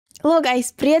Hello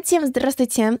guys, привет всем,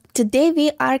 здравствуйте. Today we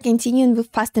are continuing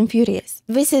with Fast and Furious.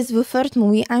 This is the third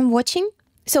movie I'm watching.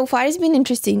 So far it's been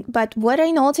interesting, but what I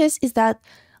noticed is that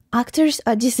actors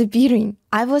are disappearing.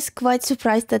 I was quite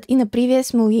surprised that in a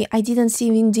previous movie I didn't see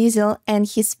Vin Diesel and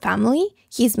his family,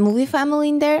 his movie family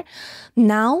in there.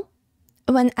 Now,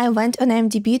 when I went on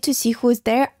IMDb to see who's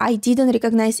there, I didn't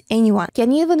recognize anyone.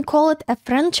 Can you even call it a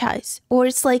franchise? Or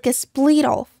it's like a split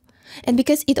off? And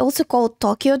because it also called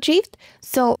Tokyo Drift,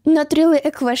 so not really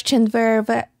a question where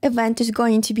the event is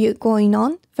going to be going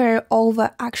on, where all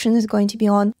the action is going to be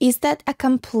on. Is that a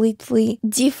completely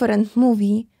different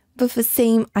movie with the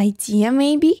same idea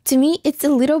maybe? To me, it's a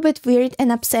little bit weird and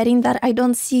upsetting that I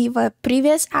don't see the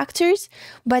previous actors,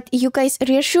 but you guys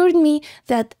reassured me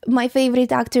that my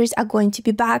favorite actors are going to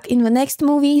be back in the next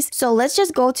movies. So let's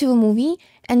just go to the movie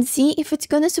and see if it's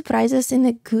gonna surprise us in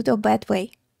a good or bad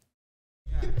way.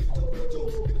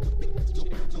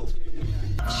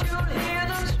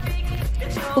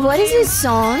 What is this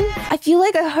song? I feel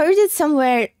like I heard it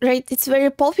somewhere, right? It's very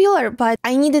popular, but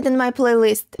I need it in my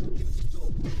playlist.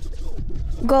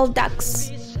 Gold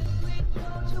Ducks.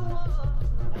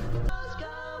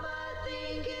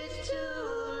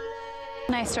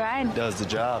 Nice ride. Does the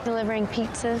job. Delivering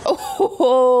pizzas.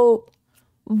 Oh,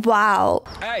 wow.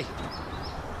 Hey,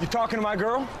 you talking to my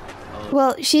girl?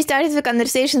 Well, she started the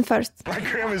conversation first. My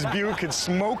grandma's Buick could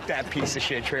smoke that piece of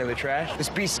shit trailer trash. This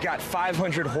beast's got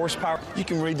 500 horsepower. You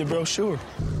can read the brochure.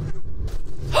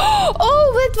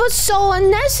 Oh, that was so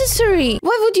unnecessary.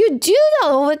 Why would you do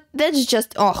that? That's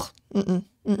just, oh. Why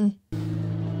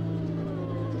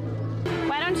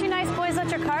don't you nice boys let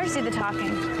your cars do the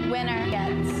talking? Winner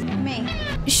gets me.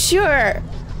 Sure.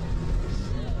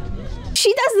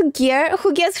 She doesn't care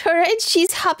who gets her right.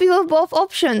 She's happy with both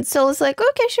options. So it's like,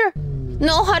 okay, sure.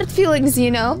 No hard feelings,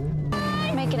 you know?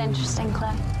 Make it interesting,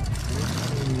 Claire.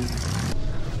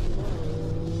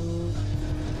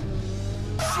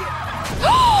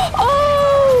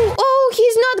 Oh,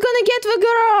 he's not gonna get the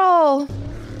girl.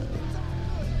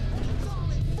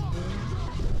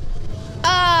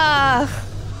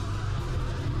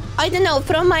 I don't know,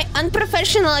 from my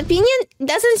unprofessional opinion,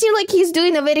 doesn't seem like he's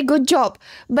doing a very good job.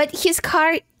 But his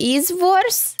car is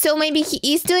worse, so maybe he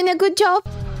is doing a good job.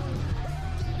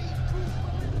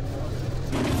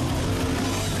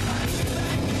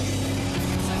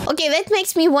 Okay, that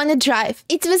makes me want to drive.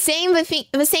 It's the same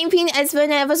thing as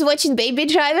when I was watching Baby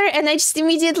Driver, and I just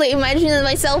immediately imagined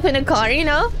myself in a car, you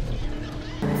know?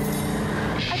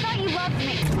 I thought you loved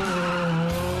me.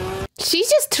 She's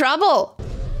just trouble.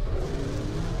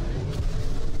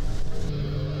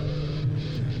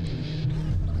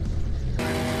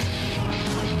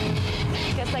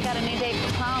 Guess I got a new date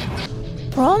for prom.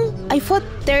 Prom? I thought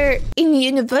they're in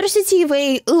university,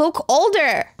 they look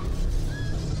older.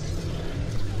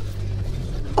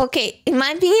 Okay, in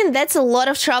my opinion, that's a lot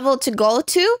of trouble to go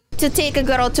to take a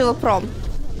girl to a prom.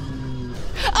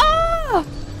 Oh!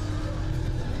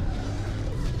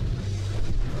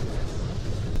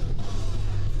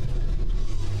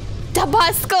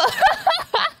 Tabasco!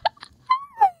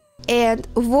 And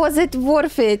was it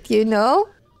worth it, you know?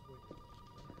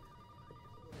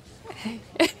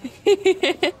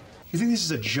 You think this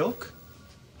is a joke?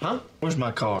 Huh? Where's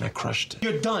my car? I crushed it.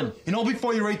 You're done. And all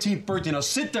before your 18th birthday. Now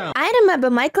sit down. I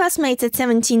remember my classmates at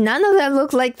 17. None of them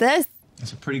looked like this.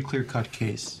 It's a pretty clear-cut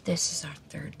case. This is our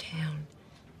third town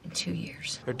in 2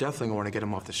 years. They're definitely going to get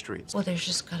him off the streets. Well, there's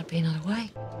just got to be another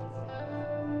way.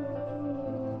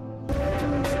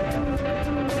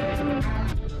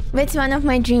 That's one of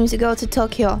my dreams, to go to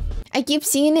Tokyo. I keep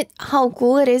seeing it, how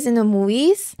cool it is in the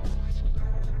movies.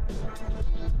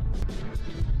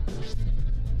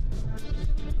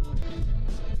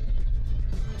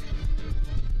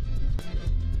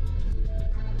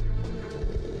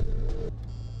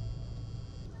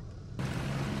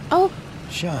 Oh,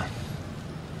 Sean.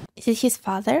 is it his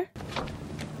father?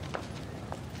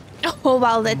 Oh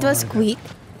wow, that was quick.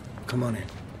 Come on in.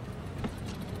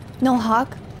 No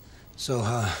hug. So,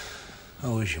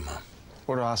 how is your mom?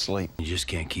 Where do I sleep? You just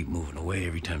can't keep moving away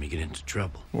every time you get into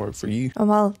trouble. Work for you. Oh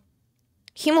well,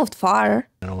 he moved far.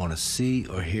 I don't want to see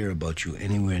or hear about you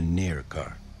anywhere near a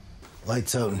car.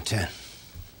 Lights out in 10.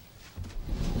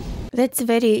 That's a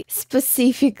very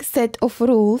specific set of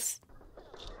rules.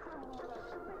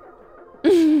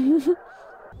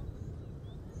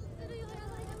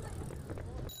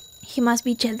 He must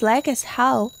be jet lagged as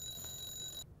hell.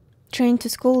 Train to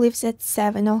school leaves at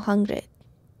 7:00.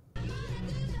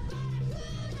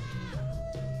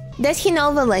 Does he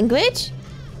know the language?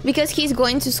 Because he's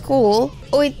going to school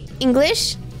with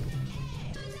English?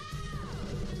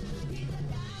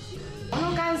 こ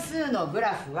の関数のグ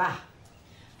ラフは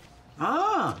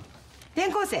ああ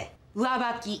転校生上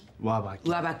履き上履き。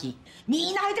上履き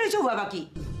みんな履いてるでしょ上履き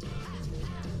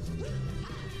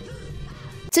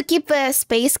To keep the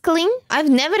space clean? I've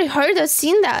never heard or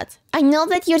seen that. I know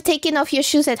that you're taking off your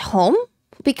shoes at home,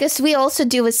 because we also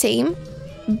do the same.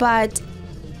 But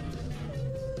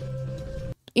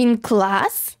in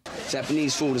class?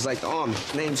 Japanese food is like the army.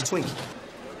 Name's Twinkie.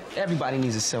 Everybody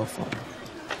needs a cell phone.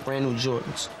 Brand new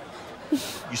Jordans.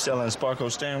 You selling a Sparko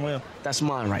steering wheel? That's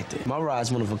mine right there. My ride's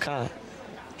one of a kind.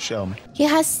 Show me. He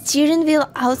has steering wheel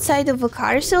outside of a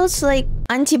car, so it's like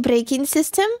anti-braking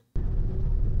system.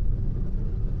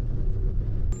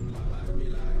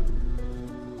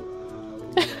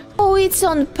 Oh, it's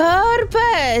on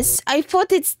purpose. I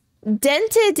thought it's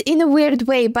dented in a weird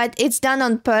way, but it's done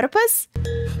on purpose.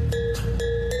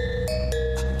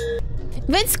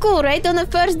 That's cool, right? On the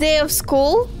first day of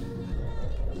school.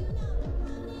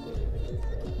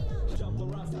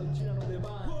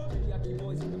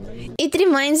 It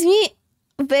reminds me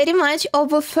very much of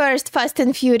the first Fast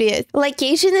and Furious.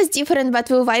 Location is different, but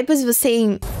the vibe is the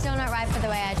same. Still not right for the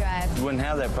way I drive. You wouldn't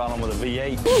have that problem with a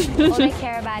V8. All they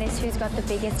care about is who's got the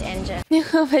biggest engine.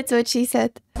 That's what she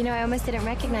said. You know, I almost didn't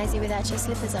recognize you without your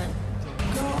slippers on.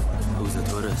 Who's the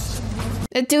tourist?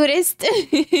 A tourist.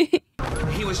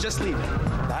 He was just leaving.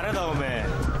 I don't know, man.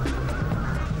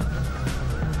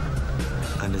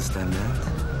 Understand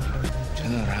that?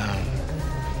 Turn around.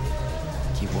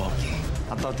 Keep walking.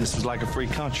 I thought this was like a free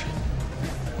country.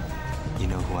 You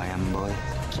know who I am, boy?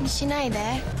 Can she know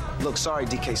there? Look, sorry,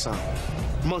 DK-san.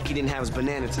 Monkey didn't have his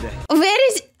banana today.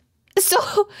 Where is...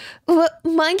 So,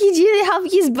 Monkey didn't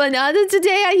have his banana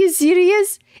today? Are you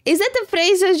serious? Is that a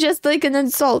phrase or just like an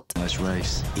insult? Let's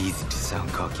race. Easy to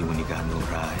sound cocky when you got no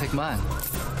ride. Take mine.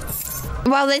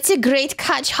 Wow, that's a great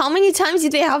catch. How many times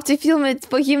did they have to film it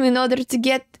for him in order to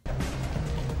get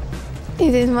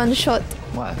it in one shot?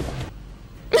 What?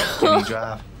 Can he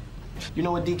drive? You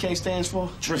know what DK stands for?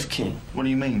 Drift King. What do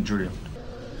you mean, drift?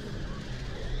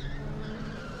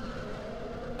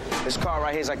 This car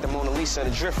right here is like the Mona Lisa of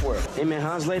the drift world. Hey, man,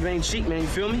 Hans labor ain't cheap, man. You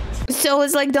feel me? So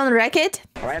it's like, don't wreck it?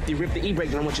 Right after you rip the e-brake,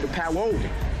 then I want you to power over.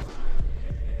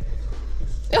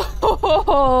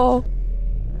 Oh.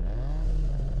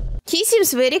 He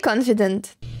seems very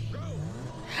confident.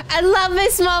 I love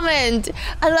this moment.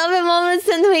 I love the moments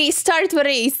when we start the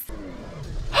race.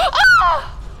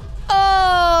 Oh!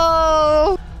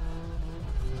 Oh!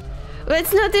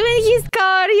 That's not even his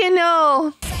car, you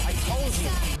know. I told you.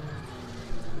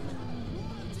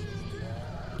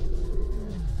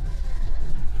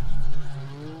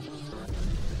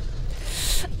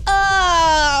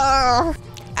 Oh!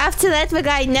 After that, the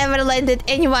guy never landed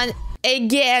anyone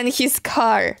again his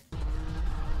car.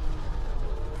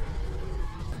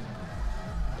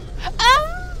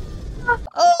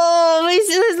 Oh,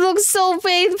 this looks so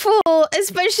painful,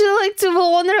 especially like to the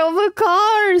owner of the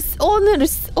cars,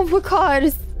 owners of the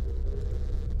cars.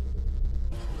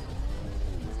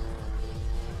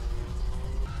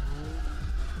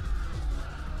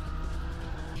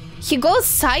 He goes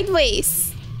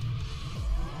sideways.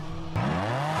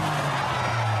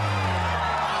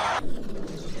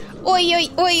 Oi, oi,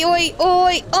 oi, oi,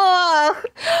 oi. Oh,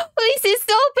 this is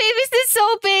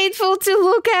so painful to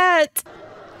look at.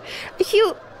 I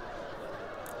feel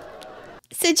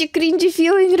such a cringy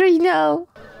feeling right now.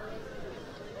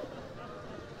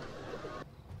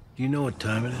 You know what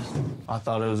time it is? I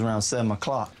thought it was around 7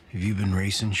 o'clock. Have you been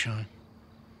racing, Sean?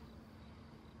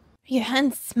 Your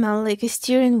hands smell like a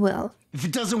steering wheel. If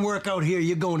it doesn't work out here,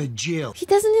 you're going to jail. He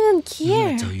doesn't even I'm care.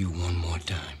 gonna tell you one more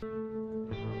time.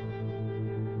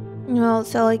 Well,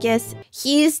 so I guess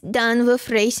he's done with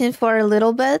racing for a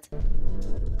little bit.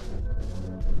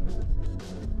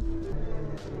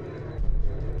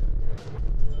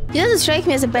 He doesn't strike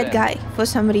me as a bad guy for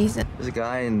some reason. There's a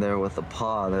guy in there with a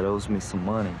paw that owes me some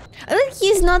money. I think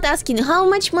he's not asking how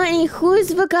much money, who is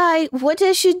the guy, what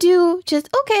I should do. Just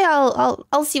okay,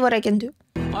 I'll see what I can do.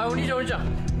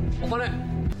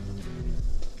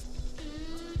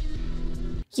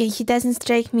 Yeah, he doesn't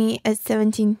strike me as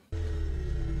 17.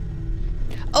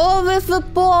 Oh, with the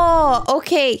paw.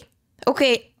 Okay,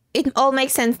 okay, it all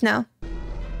makes sense now.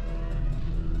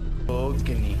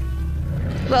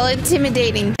 Well,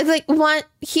 intimidating. It's like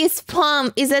his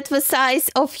palm is at the size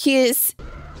of his...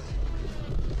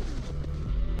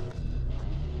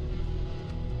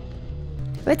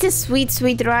 That's a sweet,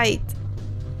 sweet ride.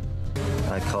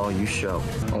 I call you show.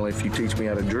 Only if you teach me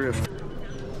how to drift.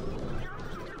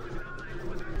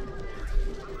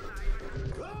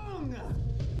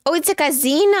 Oh, it's a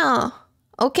casino.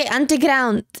 Okay,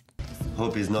 underground.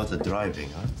 Hope he's not a driving,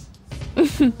 huh?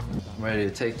 I'm ready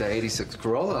to take that 86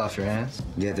 Corolla off your hands.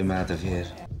 Get them out of here.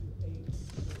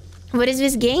 What is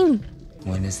this game?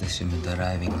 When is the shipment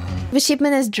arriving home? The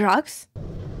shipment is drugs?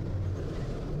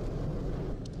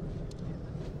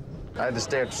 I had to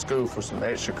stay after school for some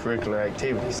extracurricular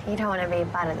activities. You don't want to be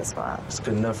part of this world. It's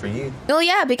good enough for you. Oh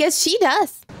yeah, because she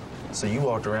does. So you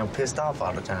walked around pissed off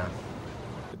all the time.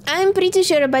 I'm pretty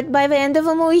sure, but by the end of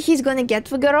the movie, he's gonna get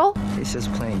the girl. He's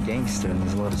just playing gangster in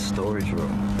his little storage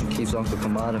room. It keeps Uncle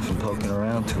Kamada from poking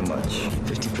around too much.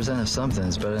 50% of something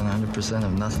is better than 100%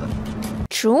 of nothing.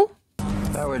 True.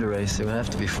 If I were to race, it would have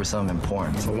to be for something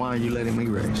important. So why are you letting me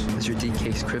race? It's your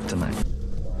DK's kryptonite.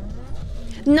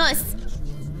 Nos.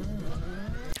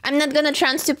 I'm not gonna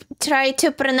try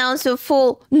to pronounce the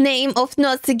full name of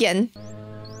Nos again.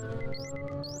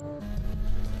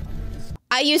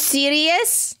 Are you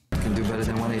serious? You can do better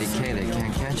than 180K. They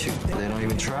can't catch you. They don't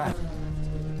even try.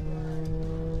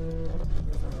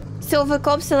 So the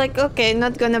cops are like, okay,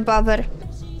 not gonna bother.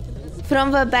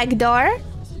 From the back door?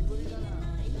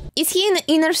 Is he in the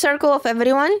inner circle of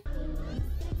everyone?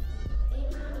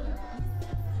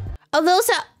 Oh, those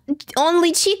are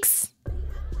only chicks?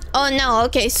 Oh no,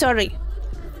 okay, sorry.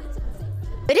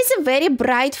 It is a very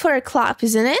bright for a club,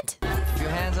 isn't it? Keep your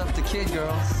hands off the kid,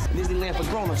 girls. Disneyland for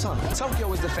grown-ups, huh?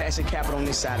 Tokyo is the fashion capital on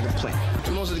this side of the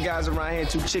planet. Most of the guys around here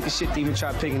too chicken shit to even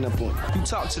try picking up on you. You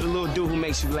talk to the little dude who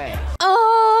makes you laugh.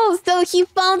 Oh, so he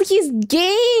found his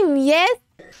game, yes?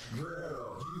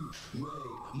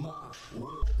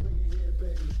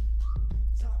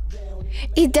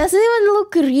 It doesn't even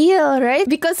look real, right?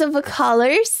 Because of the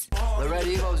colors. The Red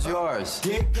Evo's yours.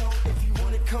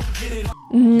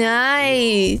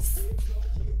 Nice.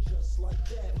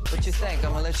 What you think?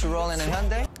 I'm gonna let you roll in a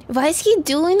Hyundai? Why is he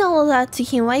doing all that to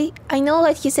him? I know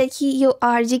that he said you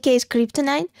are DK's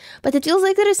kryptonite, but it feels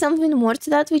like there is something more to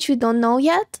that which we don't know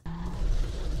yet.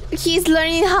 He's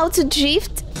learning how to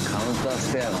drift.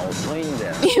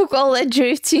 You call it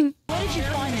drifting. Where did you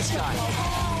find this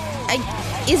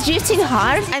guy? Is drifting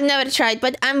hard? I've never tried,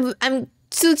 but I'm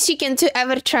too chicken to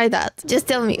ever try that. Just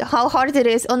tell me how hard it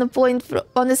is on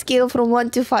a scale from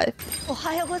 1 to 5. お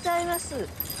はようございます。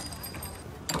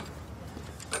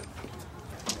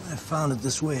 I found it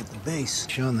this way at the base.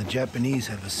 Sean, the Japanese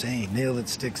have a saying, nail that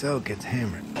sticks out gets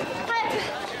hammered.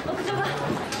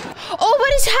 Oh,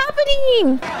 what is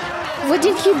happening? What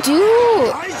did he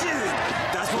do? I did it!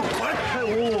 That's what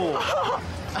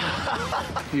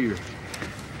Here.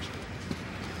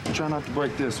 Try not to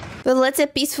break this. Well, let's a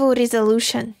peaceful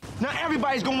resolution. Not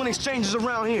everybody's going exchanges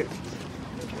around here.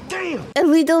 Damn! A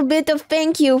little bit of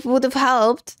thank you would have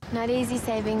helped. Not easy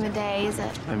saving the day, is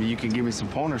it? Maybe you could give me some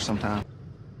pointers sometime.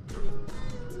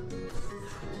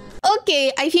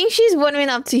 Okay, I think she's warming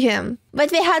up to him. But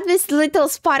they had this little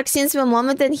spark since the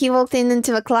moment that he walked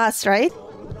into the class, right?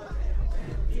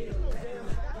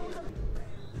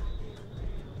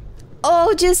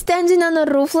 Oh, just standing on a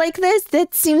roof like this?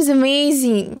 That seems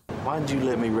amazing. Why'd you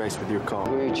let me race with your car?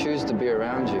 We choose to be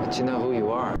around you, but you know who you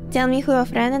are. Tell me who your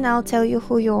friend and I'll tell you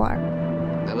who you are.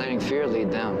 They're letting fear lead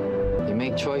them. You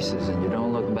make choices and you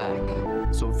don't look back.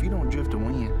 So if you don't drift to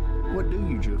win, what do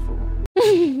you drift for?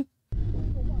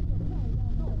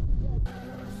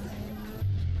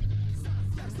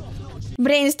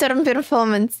 Brainstorm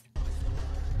performance.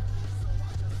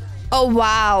 Oh,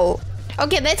 wow.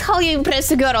 Okay, that's how you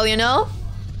impress a girl, you know?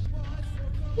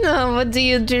 No, what do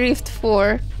you drift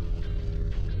for?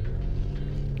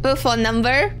 A phone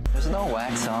number? There's no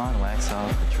wax on, wax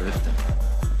off for drifting.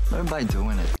 Learn by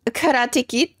doing it. A Karate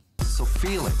Kid? So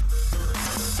feel it.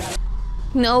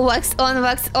 No wax on,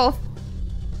 wax off.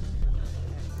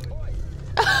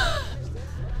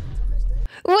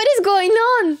 What is going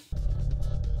on?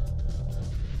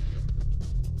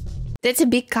 That's a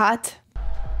big cut.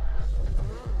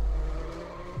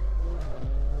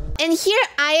 And here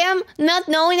I am not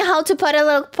knowing how to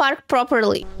parallel park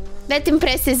properly. That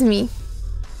impresses me.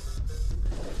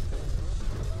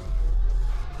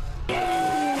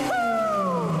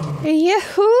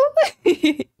 Yahoo!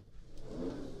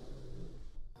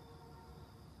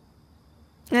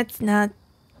 That's not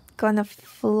gonna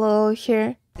flow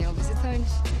here. Get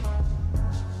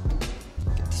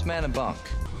this man a bunk.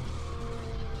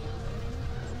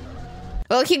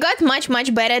 Well, he got much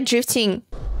better at drifting.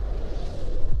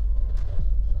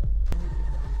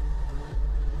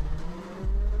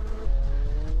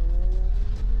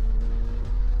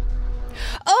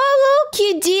 Oh, look,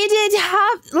 he did it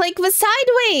half, like the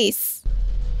sideways.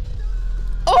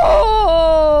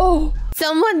 Oh!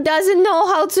 Someone doesn't know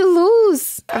how to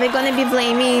lose. Are we gonna be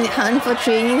blaming Han for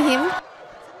training him?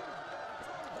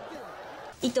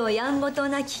 意図やんごと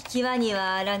なき際に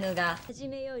はあらぬが、初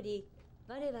めより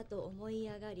我はと思い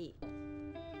上がり。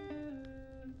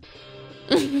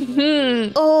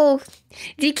Oh,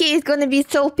 DK is gonna be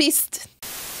so pissed.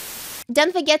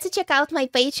 Don't forget to check out my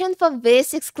Patreon for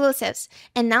this exclusives.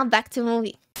 And now back to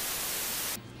movie.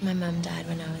 My mum died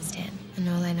when I was 10, and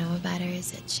all I know about her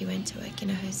is that she went to work in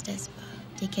a hostess bar.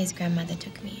 DK's grandmother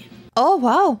took me in. Oh,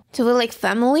 wow. So we're like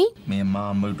family? Me and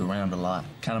Mom moved around a lot.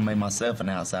 Kind of made myself an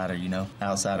outsider, you know?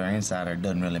 Outsider, insider, it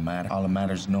doesn't really matter. All that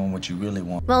matters is knowing what you really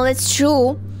want. Well, it's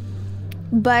true.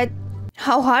 But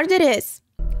how hard it is.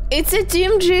 It's a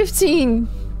team drifting.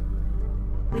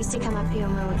 We used to come up here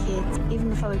when we were kids. Even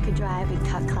before we could drive, we'd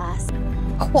cut class.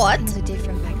 What? Things were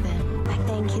different back then. Back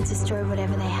then, kids just drove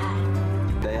whatever they had.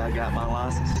 The day I got my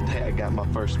license, the day I got my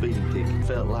first speeding ticket,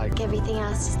 felt like Everything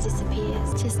else just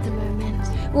disappears. Just the moment.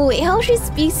 Wait, how she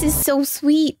speaks is so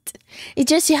sweet. It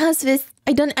just, she has this,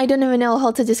 I don't even know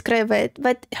how to describe it,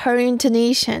 but her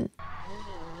intonation.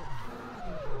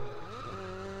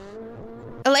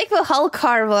 I like the Hulk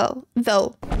Carvel,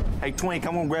 though. Hey, Twink,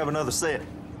 I'm gonna grab another set.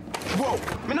 Whoa,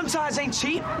 man, them tires ain't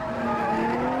cheap.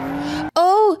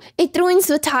 Oh, it ruins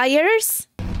the tires?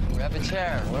 Grab a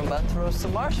chair. We're about to roast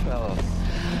some marshmallows.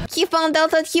 He found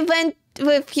out that he went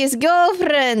with his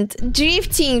girlfriend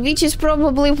drifting, which is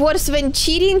probably worse than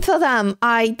cheating for them.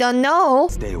 I don't know.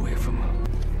 Stay away from her.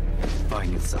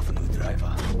 Find yourself a new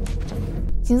driver.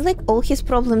 Seems like all his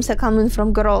problems are coming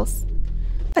from girls.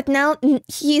 But now,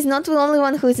 he is not the only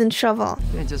one who is in trouble.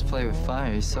 You didn't just play with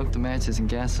fire, you soaked the matches in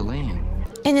gasoline.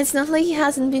 And it's not like he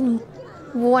hasn't been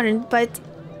warned, but...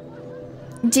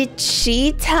 Did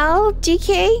she tell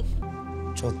DK?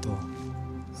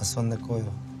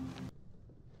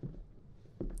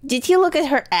 Did he look at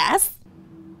her ass?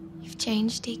 You've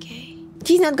changed, DK.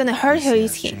 He's not gonna hurt her,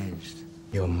 is he?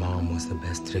 Your mom was the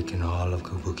best trick in all of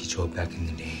Kabukicho back in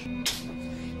the day.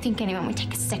 Think anyone would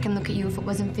take a second look at you if it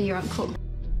wasn't for your uncle?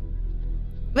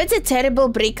 That's a terrible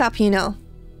breakup, you know.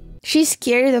 She's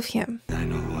scared of him. I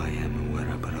know who I am and where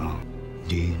I belong.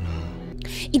 Do you know?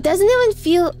 It doesn't even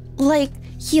feel like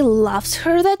he loves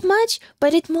her that much,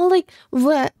 but it's more like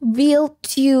the will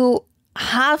to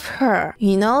have her,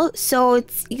 you know? So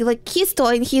it's like his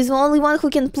toy and he's the only one who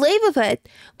can play with it.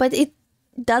 But it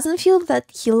doesn't feel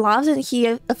that he loves and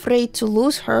he's afraid to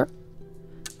lose her.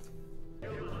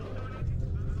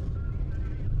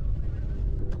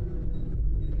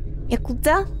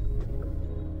 Yakuza?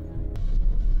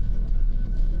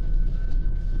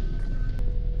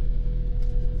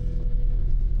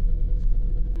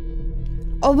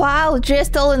 Oh wow,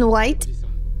 dressed all in white.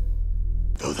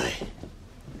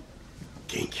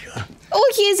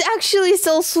 Oh, he is actually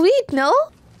so sweet, no?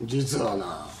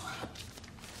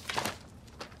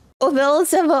 Oh, they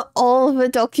also have all the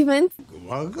documents.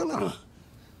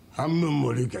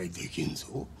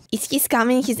 Is he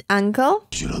scamming his uncle?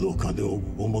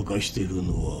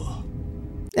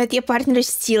 That your partner is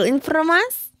stealing from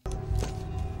us?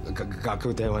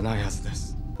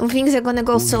 Things are gonna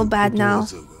go so bad now.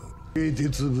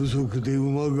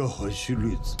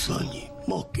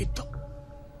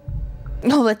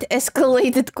 Oh, it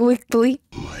escalated quickly.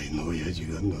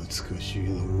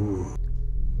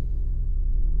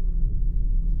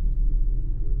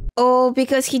 Oh,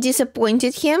 because he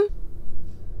disappointed him?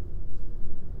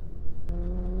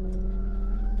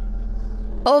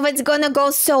 Oh, that's gonna go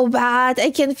so bad.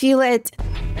 I can feel it.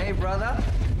 Hey, brother.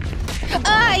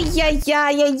 Ay, ay,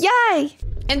 ay, ay, ay.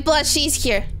 And plus, she's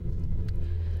here.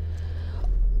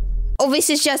 Oh, this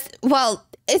is just, well,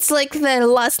 it's like the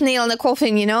last nail in the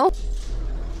coffin, you know?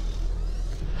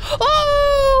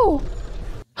 Oh!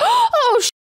 Oh,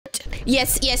 shit.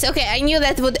 Yes, yes, okay, I knew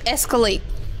that would escalate.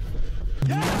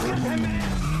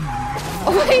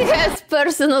 Oh, he has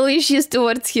personal issues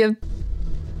towards him.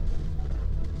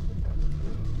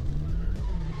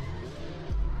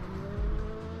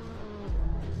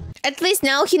 At least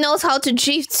now he knows how to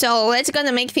drift, so that's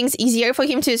gonna make things easier for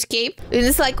him to escape.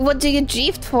 It's like, what do you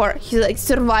drift for? He's like,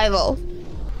 survival.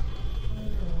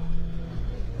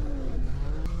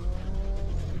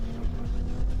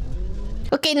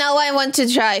 Okay, now I want to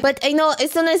drive. But I know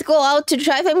as soon as I go out to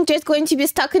drive, I'm just going to be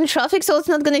stuck in traffic, so it's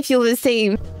not gonna feel the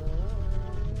same.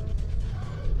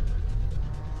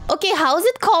 Okay, how is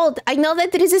it called? I know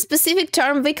that there is a specific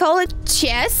term. We call it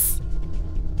chess.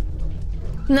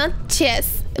 Not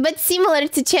chess, but similar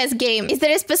to chess game. Is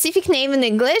there a specific name in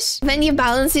English? When you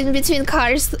balance in between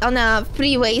cars on a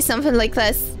freeway, something like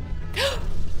this.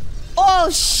 Oh,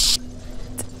 shit.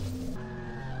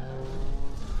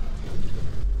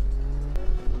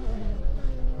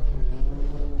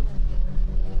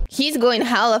 He's going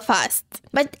hella fast.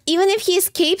 But even if he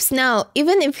escapes now,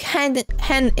 even if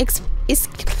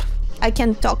I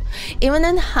can't talk. Even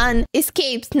when Han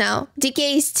escapes now,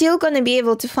 DK is still gonna be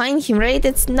able to find him, right?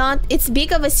 It's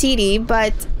big of a city,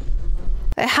 but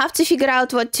I have to figure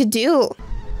out what to do.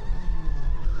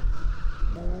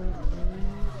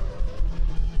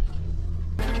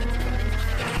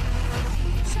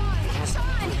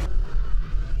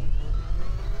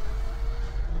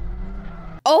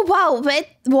 Oh wow,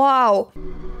 wow.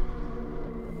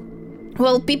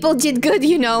 Well, people did good,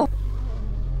 you know.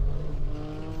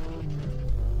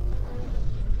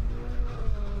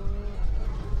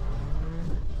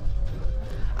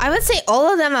 I would say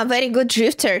all of them are very good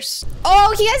drifters.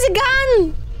 Oh, he has a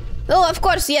gun! Oh, of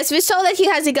course, yes, we saw that he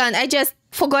has a gun. I just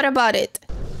forgot about it.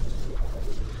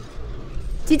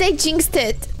 Did I jinx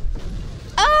it?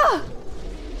 Ah!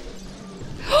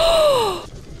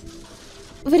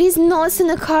 There is noise in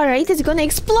the car, right? It's gonna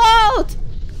explode!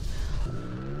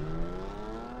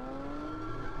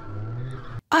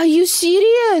 Are you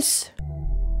serious?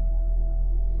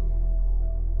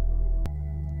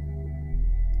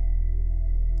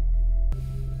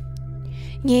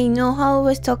 Yeah, you know how I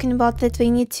was talking about that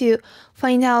we need to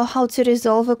find out how to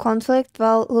resolve a conflict?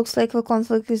 Well, looks like the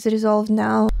conflict is resolved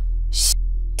now. Shit.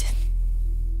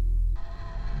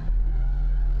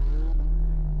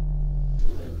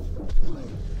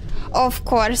 Of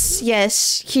course,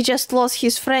 yes. He just lost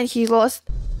his friend. He lost...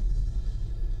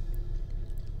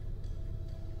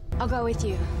 I'll go with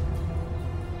you.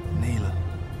 Neela.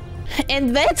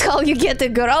 And that's how you get a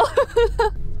girl.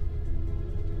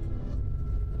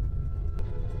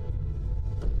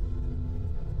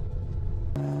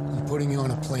 I'm putting you on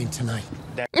a plane tonight.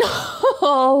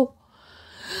 Oh.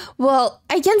 Well,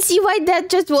 I can see why Dad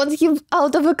just wants him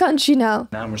out of the country now.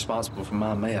 Now I'm responsible for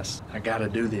my mess. I gotta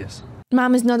do this.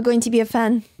 Mom is not going to be a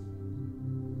fan.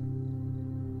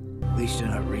 At least you're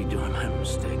not redoing my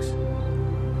mistakes.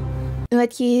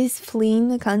 But he is fleeing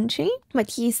the country.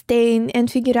 But he is staying and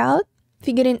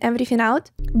figuring everything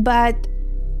out. But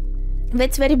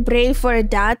that's very brave for a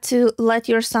dad to let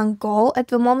your son go at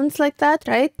the moments like that,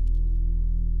 right?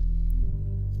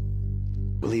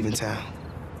 We're leaving town.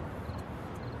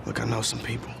 Look, I know some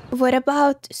people. What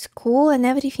about school and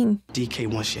everything? DK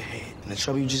wants your head. And the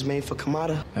trouble you just made for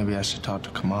Kamada? Maybe I should talk to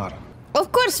Kamada.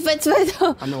 Of course, that's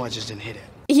what... I know I just didn't hit it.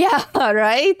 Yeah,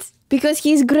 right? Because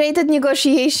he's great at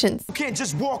negotiations. You can't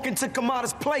just walk into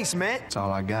Kamada's place, man. That's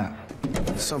all I got.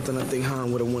 Something I think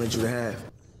Han would have wanted you to have.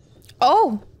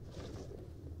 Oh.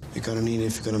 You're gonna need it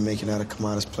if you're gonna make it out of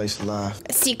Kamada's place alive.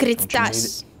 Secret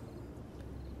stash.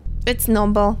 It's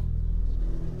noble.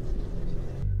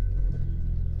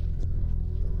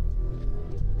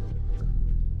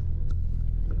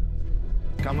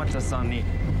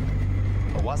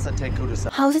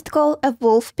 How's it called? A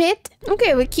wolf pit?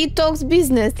 Okay, the kid talks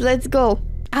business. Let's go.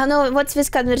 I don't know what this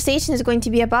conversation is going to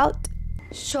be about.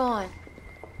 Sean.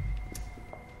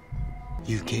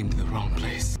 You came to the wrong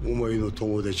place.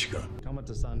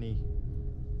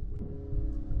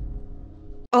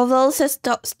 All those are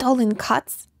stolen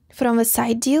cuts from the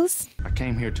side deals. I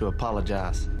came here to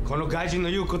apologize.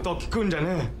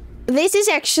 This is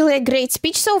actually a great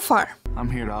speech so far. I'm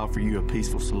here to offer you a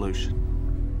peaceful solution.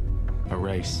 A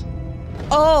race.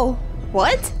 Oh,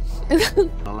 what?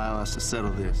 Allow us to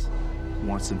settle this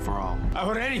once and for all. I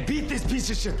already beat this piece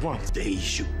of shit once. They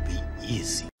should be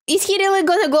easy. Is he really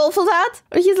gonna go for that?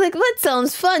 Or he's like, that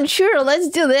sounds fun, sure, let's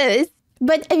do this.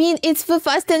 But I mean, it's the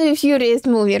Fast and the Furious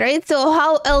movie, right? So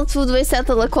how else would we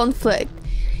settle a conflict?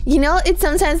 You know, it's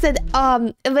sometimes that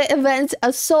the events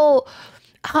are so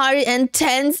hard and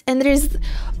tense and there's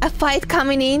a fight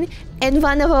coming in and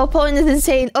one of our opponents is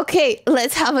saying, okay,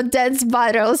 let's have a dance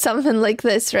battle or something like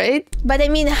this, right? But I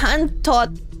mean, Han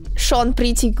taught Sean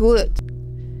pretty good.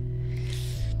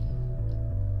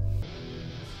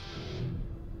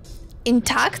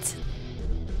 Intact?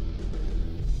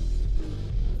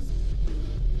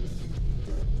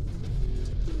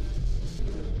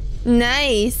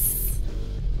 Nice.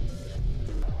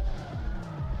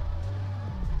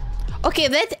 Okay,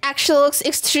 that actually looks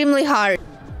extremely hard.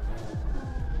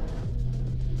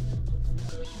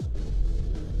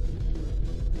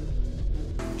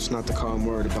 It's not the car I'm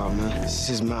worried about, man. This is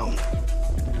his mountain.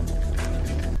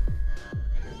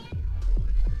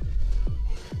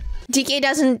 DK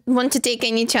doesn't want to take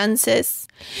any chances.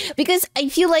 Because I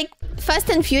feel like Fast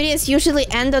and Furious usually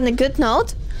end on a good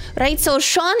note, right? So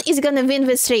Sean is gonna win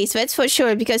this race, that's for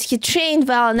sure, because he trained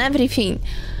well and everything.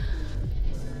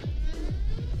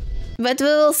 But we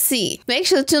will see. We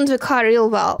actually tuned the car real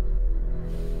well.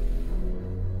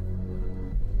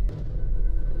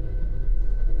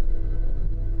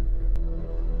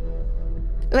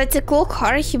 That's a cool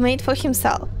car he made for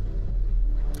himself.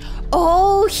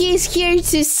 Oh, he's here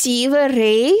to see the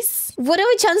race? What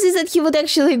are the chances that he would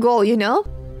actually go, you know?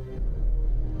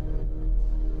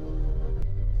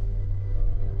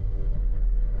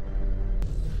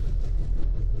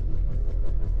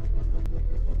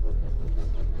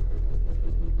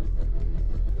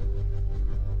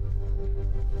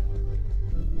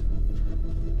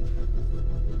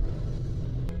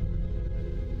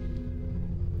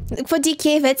 For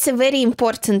DK, that's a very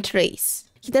important race.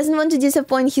 He doesn't want to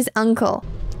disappoint his uncle.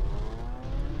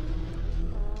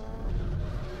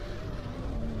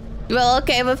 Well,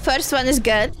 okay, the first one is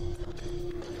good.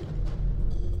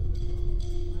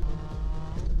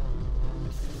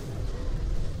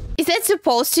 Is that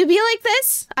supposed to be like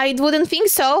this? I wouldn't think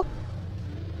so.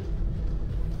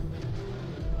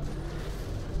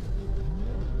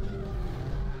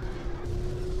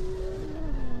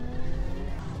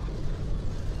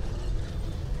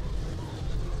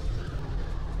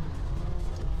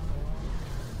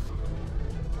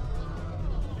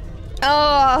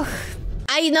 Oh,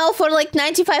 I know for like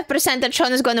 95% that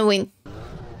Sean is gonna win.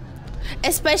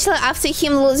 Especially after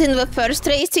him losing the first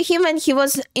race to him and he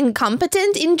was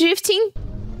incompetent in drifting.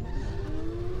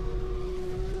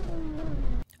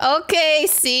 Okay,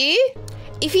 see?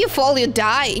 If you fall, you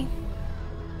die.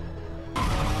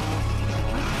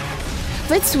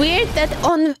 But it's weird that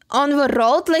on the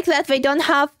road like that, they don't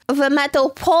have the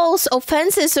metal poles or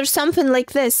fences or something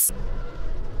like this.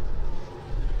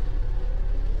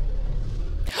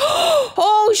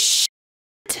 Oh shit!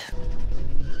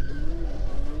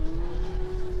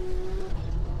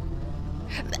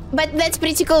 But that's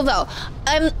pretty cool though.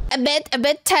 I'm a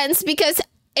bit tense because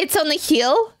it's on a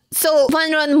hill. So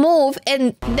one run move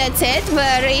and that's it.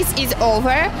 The race is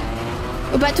over.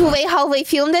 But the way how they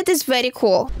filmed it is very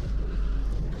cool.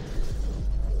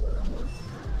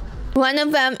 One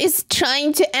of them is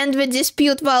trying to end the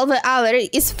dispute while the other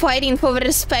is fighting for the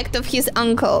respect of his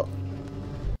uncle.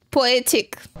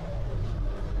 Poetic.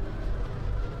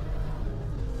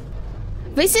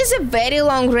 This is a very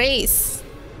long race.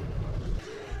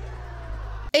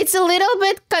 It's a little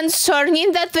bit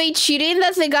concerning that they cheated,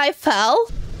 that the guy fell.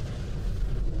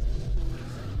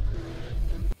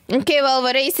 Okay, well,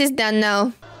 the race is done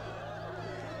now.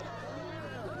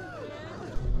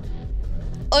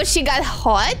 Oh, she got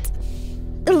hot?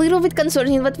 A little bit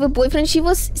concerning that the boyfriend she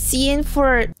was seeing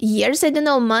for years, I don't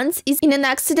know, months, is in an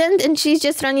accident and she's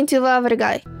just running to the other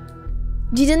guy.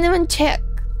 Didn't even check.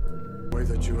 Way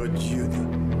that you are cute.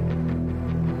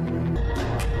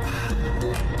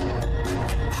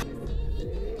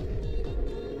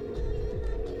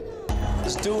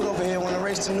 This dude over here want to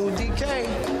race the new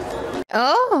DK.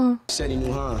 Oh. Said he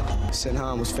knew Han. Said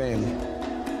Han was family.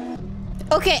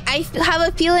 Okay, I have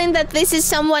a feeling that this is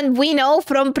someone we know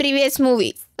from previous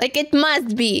movies. Like, it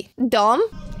must be. Dom?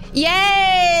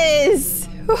 Yes!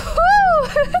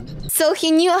 So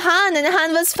he knew Han and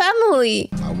Han was family.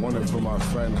 I won it from my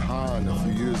friend Han a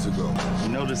few years ago. You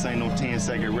know this ain't no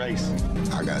 10-second race.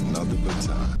 I got nothing but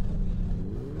time.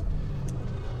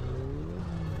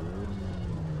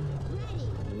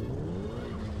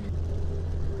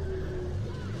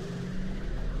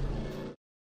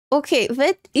 Okay,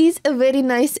 that is a very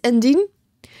nice ending.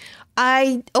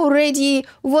 I already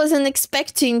wasn't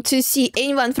expecting to see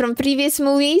anyone from previous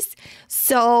movies,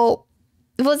 so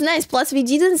it was nice. Plus, we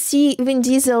didn't see Vin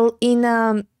Diesel in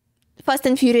Fast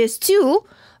and Furious 2,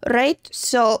 right?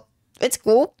 So it's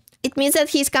cool. It means that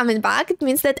he's coming back. It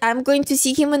means that I'm going to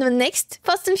see him in the next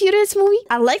Fast and Furious movie.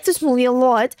 I like this movie a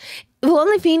lot. The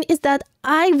only thing is that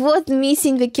I was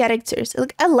missing the characters.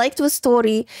 Like, I liked the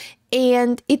story,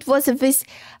 and it was this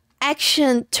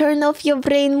action turn off your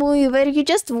brain movie where you're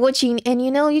just watching and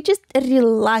you know you're just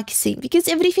relaxing because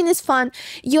everything is fun.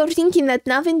 You're thinking that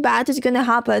nothing bad is gonna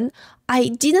happen. I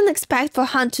didn't expect for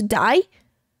Han to die.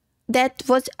 That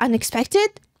was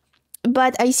unexpected,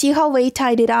 but I see how they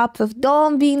tied it up with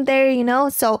Dom being there, you know,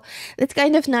 so that's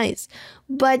kind of nice.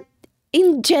 But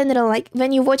in general, like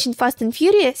when you're watching Fast and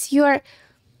Furious, you're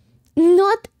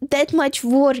not that much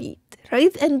worried,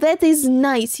 right? And that is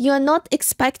nice. You are not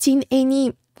expecting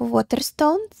any water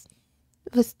stones,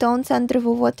 the stones under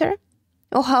the water,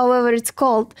 or however it's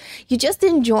called. You're just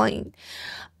enjoying.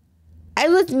 I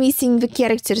was missing the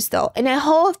characters though, and I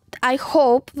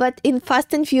hope that in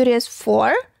Fast and Furious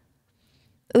 4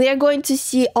 we are going to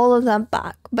see all of them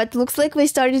back. But looks like we're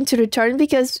starting to return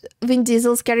because Vin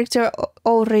Diesel's character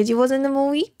already was in the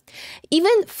movie.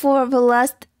 Even for the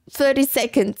last 30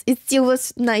 seconds, it still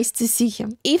was nice to see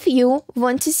him. If you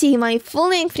want to see my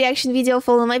full-length reaction video,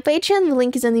 follow my Patreon. The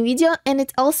link is in the video and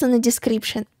it's also in the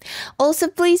description. Also,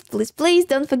 please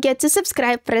don't forget to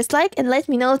subscribe, press like, and let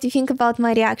me know what you think about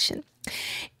my reaction.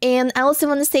 And I also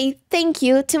want to say thank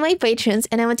you to my patrons,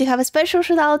 and I want to have a special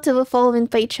shout out to the following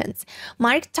patrons: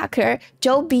 Mark Tucker,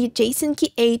 Joe B, Jason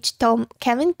KH, Tom,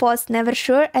 Kevin Post, Never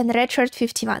Sure, and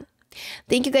Redshird51.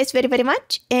 Thank you guys very, very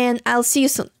much, and I'll see you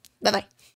soon. Bye bye.